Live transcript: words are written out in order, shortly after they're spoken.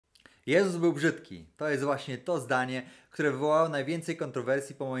Jezus był brzydki. To jest właśnie to zdanie, które wywołało najwięcej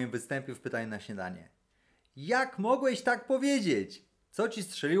kontrowersji po moim występie w pytaniu na śniadanie. Jak mogłeś tak powiedzieć? Co ci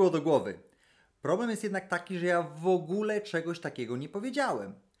strzeliło do głowy? Problem jest jednak taki, że ja w ogóle czegoś takiego nie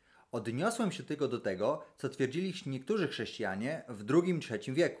powiedziałem. Odniosłem się tylko do tego, co twierdzili niektórzy chrześcijanie w II i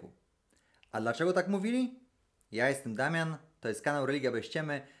III wieku. A dlaczego tak mówili? Ja jestem Damian, to jest kanał Religia bez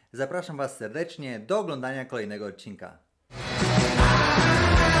ściemy. Zapraszam Was serdecznie do oglądania kolejnego odcinka.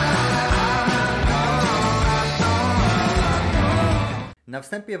 Na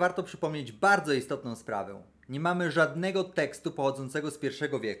wstępie warto przypomnieć bardzo istotną sprawę. Nie mamy żadnego tekstu pochodzącego z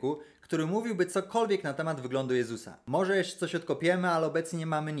I wieku, który mówiłby cokolwiek na temat wyglądu Jezusa. Może jeszcze coś odkopiemy, ale obecnie nie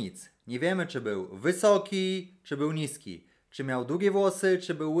mamy nic. Nie wiemy, czy był wysoki, czy był niski. Czy miał długie włosy,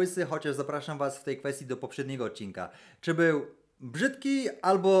 czy był łysy, chociaż zapraszam Was w tej kwestii do poprzedniego odcinka. Czy był brzydki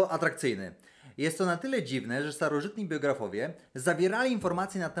albo atrakcyjny. Jest to na tyle dziwne, że starożytni biografowie zawierali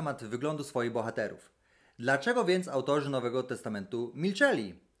informacje na temat wyglądu swoich bohaterów. Dlaczego więc autorzy Nowego Testamentu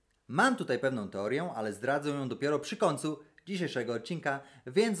milczeli? Mam tutaj pewną teorię, ale zdradzę ją dopiero przy końcu dzisiejszego odcinka,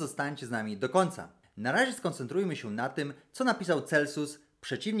 więc zostańcie z nami do końca. Na razie skoncentrujmy się na tym, co napisał Celsus,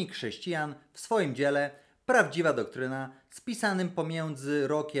 przeciwnik chrześcijan, w swoim dziele Prawdziwa doktryna, spisanym pomiędzy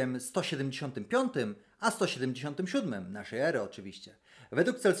rokiem 175 a 177 naszej ery oczywiście.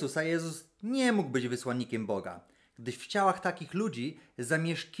 Według Celsusa Jezus nie mógł być wysłannikiem Boga, gdyż w ciałach takich ludzi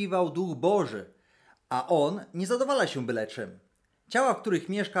zamieszkiwał Duch Boży, a On nie zadowala się byle czym. Ciała, w których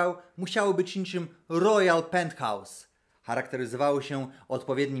mieszkał, musiały być niczym Royal Penthouse. Charakteryzowały się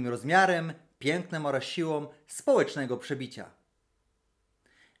odpowiednim rozmiarem, pięknem oraz siłą społecznego przebicia.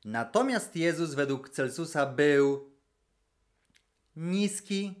 Natomiast Jezus według Celsusa był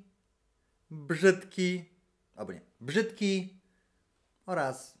niski, brzydki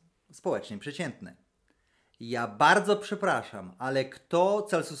oraz społecznie przeciętny. Ja bardzo przepraszam, ale kto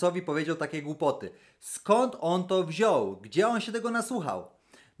Celsusowi powiedział takie głupoty? Skąd on to wziął? Gdzie on się tego nasłuchał?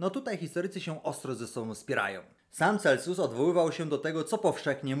 No tutaj historycy się ostro ze sobą spierają. Sam Celsus odwoływał się do tego, co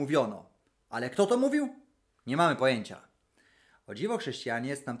powszechnie mówiono. Ale kto to mówił? Nie mamy pojęcia. O dziwo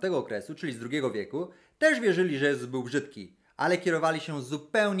chrześcijanie z tamtego okresu, czyli z II wieku, też wierzyli, że Jezus był brzydki, ale kierowali się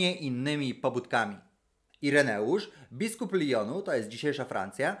zupełnie innymi pobudkami. Ireneusz, biskup Lyonu, to jest dzisiejsza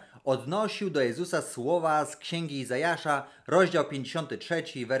Francja, odnosił do Jezusa słowa z księgi Izajasza, rozdział 53,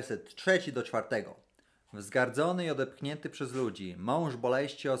 werset 3 do 4. Wzgardzony i odepchnięty przez ludzi, mąż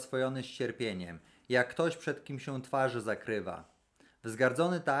boleści oswojony z cierpieniem, jak ktoś przed kim się twarzy zakrywa.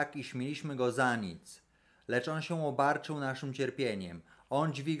 Wzgardzony tak, iż mieliśmy go za nic. Lecz on się obarczył naszym cierpieniem,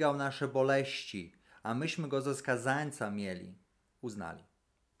 on dźwigał nasze boleści, a myśmy go za skazańca mieli. Uznali.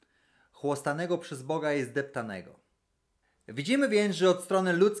 Chłostanego przez Boga i zdeptanego. Widzimy więc, że od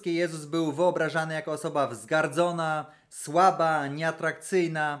strony ludzkiej Jezus był wyobrażany jako osoba wzgardzona, słaba,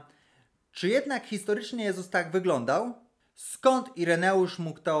 nieatrakcyjna. Czy jednak historycznie Jezus tak wyglądał? Skąd Ireneusz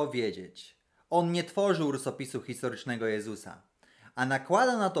mógł to wiedzieć? On nie tworzył rysopisu historycznego Jezusa, a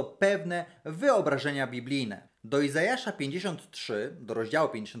nakłada na to pewne wyobrażenia biblijne. Do Izajasza 53, do rozdziału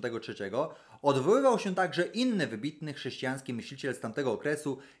 53, odwoływał się także inny wybitny chrześcijański myśliciel z tamtego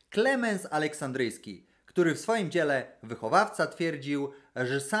okresu, Klemens Aleksandryjski, który w swoim dziele Wychowawca twierdził,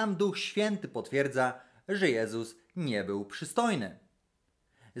 że sam Duch Święty potwierdza, że Jezus nie był przystojny.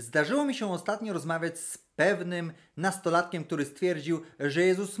 Zdarzyło mi się ostatnio rozmawiać z pewnym nastolatkiem, który stwierdził, że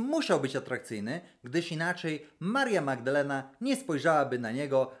Jezus musiał być atrakcyjny, gdyż inaczej Maria Magdalena nie spojrzałaby na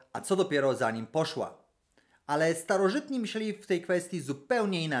niego, a co dopiero za nim poszła. Ale starożytni myśleli w tej kwestii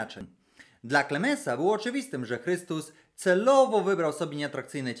zupełnie inaczej. Dla Klemensa było oczywistym, że Chrystus celowo wybrał sobie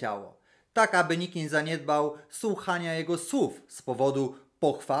nieatrakcyjne ciało, tak aby nikt nie zaniedbał słuchania Jego słów z powodu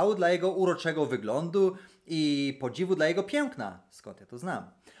pochwał dla Jego uroczego wyglądu i podziwu dla Jego piękna. Skąd ja to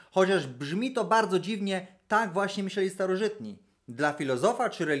znam? Chociaż brzmi to bardzo dziwnie, tak właśnie myśleli starożytni. Dla filozofa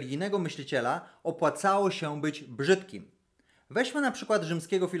czy religijnego myśliciela opłacało się być brzydkim. Weźmy na przykład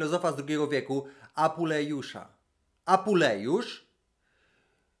rzymskiego filozofa z II wieku, Apulejusza. Apulejus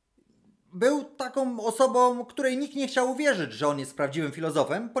był taką osobą, której nikt nie chciał uwierzyć, że on jest prawdziwym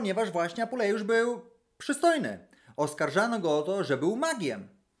filozofem, ponieważ właśnie Apulejus był przystojny. Oskarżano go o to, że był magiem.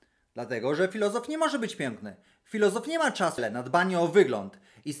 Dlatego, że filozof nie może być piękny. Filozof nie ma czasu na dbanie o wygląd.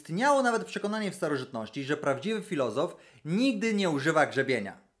 Istniało nawet przekonanie w starożytności, że prawdziwy filozof nigdy nie używa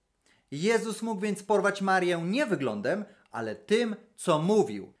grzebienia. Jezus mógł więc porwać Marię nie wyglądem, ale tym, co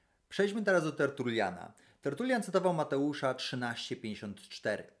mówił. Przejdźmy teraz do Tertuliana. Tertulian cytował Mateusza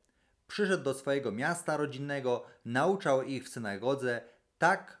 13:54. Przyszedł do swojego miasta rodzinnego, nauczał ich w synagodze,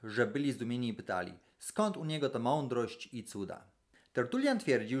 tak, że byli zdumieni i pytali, skąd u niego ta mądrość i cuda. Tertulian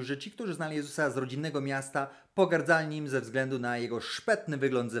twierdził, że ci, którzy znali Jezusa z rodzinnego miasta, pogardzali nim ze względu na jego szpetny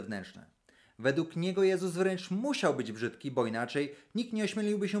wygląd zewnętrzny. Według niego Jezus wręcz musiał być brzydki, bo inaczej nikt nie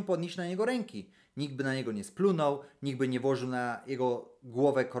ośmieliłby się podnieść na niego ręki. Nikt by na niego nie splunął, nikt by nie włożył na jego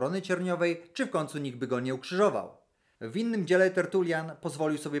głowę korony cierniowej, czy w końcu nikt by go nie ukrzyżował. W innym dziele Tertulian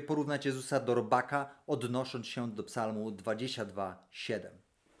pozwolił sobie porównać Jezusa do robaka, odnosząc się do psalmu 22:7.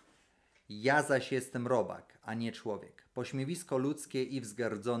 Ja zaś jestem robak, a nie człowiek, pośmiewisko ludzkie i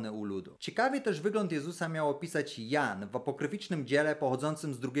wzgardzone u ludu. Ciekawie też wygląd Jezusa miał opisać Jan w apokryficznym dziele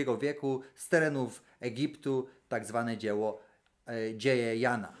pochodzącym z II wieku z terenów Egiptu, tak zwane dzieje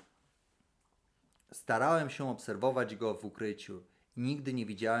Jana. Starałem się obserwować go w ukryciu. Nigdy nie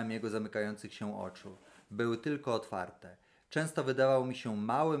widziałem jego zamykających się oczu. Były tylko otwarte. Często wydawał mi się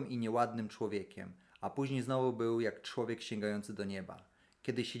małym i nieładnym człowiekiem, a później znowu był jak człowiek sięgający do nieba.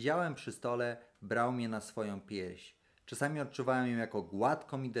 Kiedy siedziałem przy stole, brał mnie na swoją pieśń. Czasami odczuwałem ją jako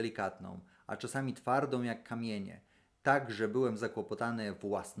gładką i delikatną, a czasami twardą jak kamienie, tak, że byłem zakłopotany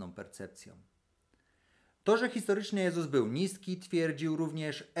własną percepcją. To, że historycznie Jezus był niski, twierdził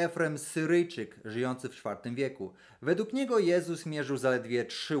również Efrem Syryjczyk, żyjący w IV wieku. Według niego Jezus mierzył zaledwie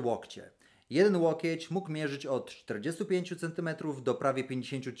 3 łokcie. Jeden łokieć mógł mierzyć od 45 cm do prawie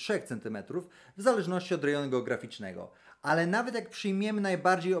 53 cm, w zależności od rejonu geograficznego. Ale nawet jak przyjmiemy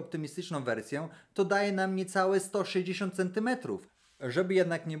najbardziej optymistyczną wersję, to daje nam niecałe 160 cm. Żeby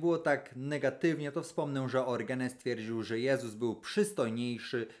jednak nie było tak negatywnie, to wspomnę, że Orygenes twierdził, że Jezus był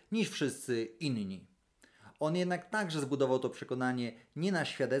przystojniejszy niż wszyscy inni. On jednak także zbudował to przekonanie nie na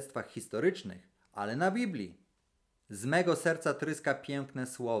świadectwach historycznych, ale na Biblii. Z mego serca tryska piękne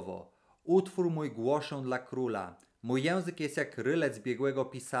słowo. Utwór mój głoszę dla króla. Mój język jest jak rylec biegłego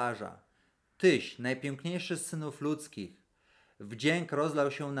pisarza. Tyś, najpiękniejszy z synów ludzkich. Wdzięk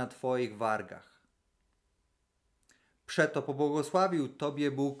rozlał się na Twoich wargach. Przeto pobłogosławił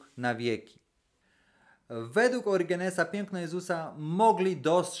Tobie Bóg na wieki. Według Orygenesa piękno Jezusa mogli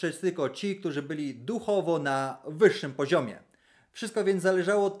dostrzec tylko ci, którzy byli duchowo na wyższym poziomie. Wszystko więc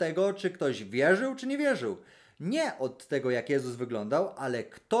zależało od tego, czy ktoś wierzył, czy nie wierzył. Nie od tego, jak Jezus wyglądał, ale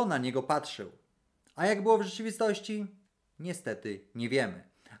kto na niego patrzył. A jak było w rzeczywistości? Niestety nie wiemy.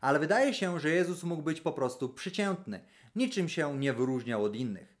 Ale wydaje się, że Jezus mógł być po prostu przeciętny. Niczym się nie wyróżniał od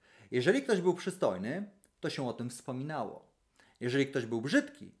innych. Jeżeli ktoś był przystojny, to się o tym wspominało. Jeżeli ktoś był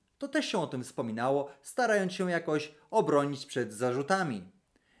brzydki, to też się o tym wspominało, starając się jakoś obronić przed zarzutami.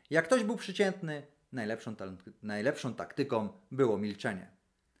 Jak ktoś był przeciętny, najlepszą taktyką było milczenie.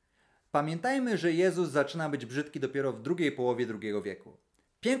 Pamiętajmy, że Jezus zaczyna być brzydki dopiero w drugiej połowie II wieku.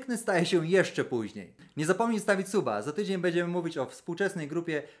 Piękny staje się jeszcze później. Nie zapomnij stawić suba. Za tydzień będziemy mówić o współczesnej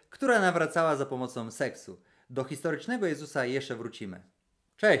grupie, która nawracała za pomocą seksu. Do historycznego Jezusa jeszcze wrócimy.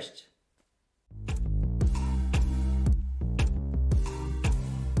 Cześć!